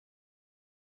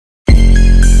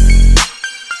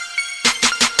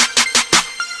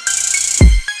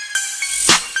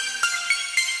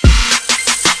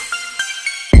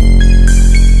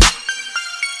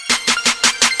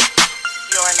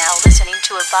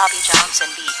Bobby Johnson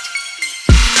beat.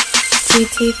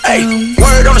 Hey,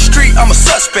 word on the street, I'm a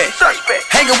suspect.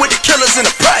 Hanging with the killers in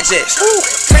the projects.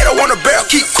 Tato on the barrel,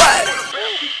 keep quiet.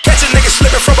 Catch a nigga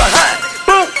slipping from behind.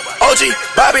 OG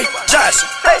Bobby Johnson.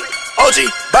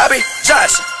 OG Bobby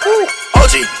Johnson.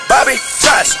 OG Bobby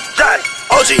Johnson.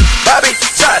 OG Bobby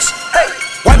Johnson.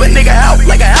 Wipe a nigga out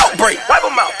like an outbreak. Wipe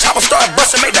him out. Chopper start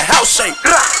bustin', make the house shake.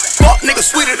 Fuck nigga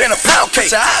sweeter than a pound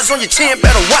cake. Your eyes on your chin,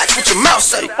 better watch what your mouth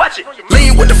say. Watch it.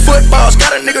 Lean with the footballs,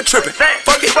 got a nigga trippin'.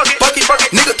 Fuck it,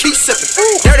 nigga keep sippin'.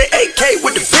 Dirty AK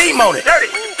with the beam on it.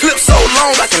 Clip so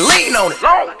long I can lean on it.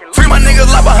 Free my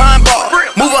niggas like behind bar.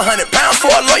 Move 100 pounds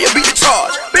for a lawyer, beat the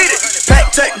charge. Beat it.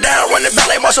 Pack tech down, run the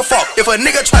ballet marshal fault. If a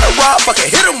nigga try to rob, fucking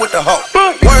hit him with the hoe.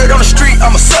 Word on the street,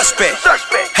 I'm a suspect.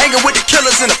 Hanging with the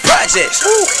killers in the projects.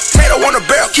 Tato on the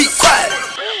barrel, keep quiet.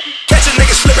 Catch a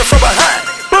nigga slipping from behind.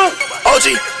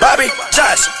 OG Bobby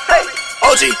Johnson.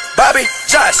 OG Bobby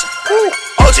Johnson.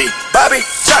 OG Bobby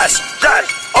Johnson.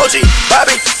 OG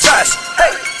Bobby Johnson.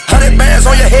 100 bands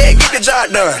on your head, get the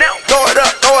job done. Throw it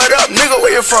up, nigga,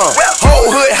 where you from? Whole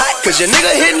hood hot, cause your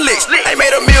nigga hitting licks. Ain't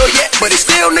made a meal yet, but he's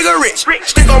still nigga rich.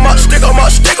 Stick 'em up, stick 'em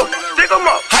up, stick 'em.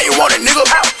 How you want it, nigga?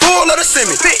 Full of the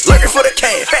semi. Lurking for the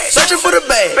cash, searching for the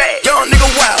bag. Young nigga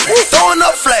wild, throwing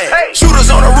up flags.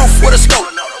 Shooters on the roof with a scope.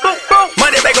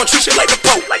 Money back gon' treat you like the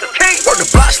Pope. Work the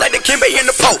blocks like the Kimbe in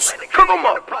the post.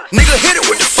 Nigga hit it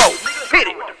with the folk.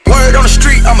 Word on the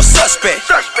street, I'm a suspect.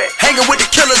 Hanging with the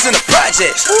killers in the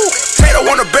projects. Tato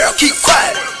on the barrel, keep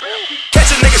quiet.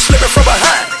 Catch a nigga slipping from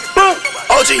behind.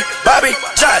 OG Bobby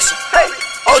Johnson.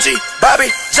 OG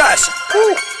Bobby Johnson.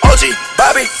 OG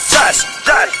Bobby Johnson.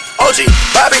 OG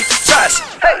Bobby Johnson.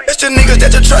 It's the niggas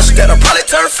that you trust that'll probably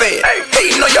turn fed.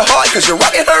 Hating on your heart cause you're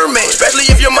rockin' Hermes. Especially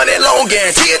if your money long,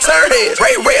 guarantee it turn heads.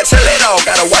 Ray red, tell it all,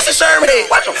 gotta watch the Sherm head.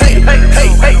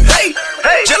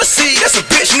 Hey, jealousy, that's a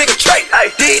bitch nigga trait.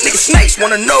 These niggas snakes,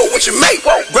 wanna know what you make.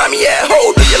 Grimy ass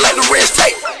hoe, do you like the rinse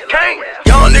tape?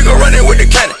 Young nigga running with the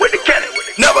cannon.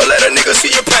 Never let a nigga see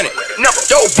you panic.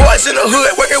 Yo, boys in the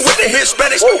hood working with the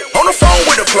Hispanics. On the phone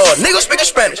with the plug, niggas speaking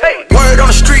Spanish. Word on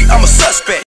the street, I'm a suspect.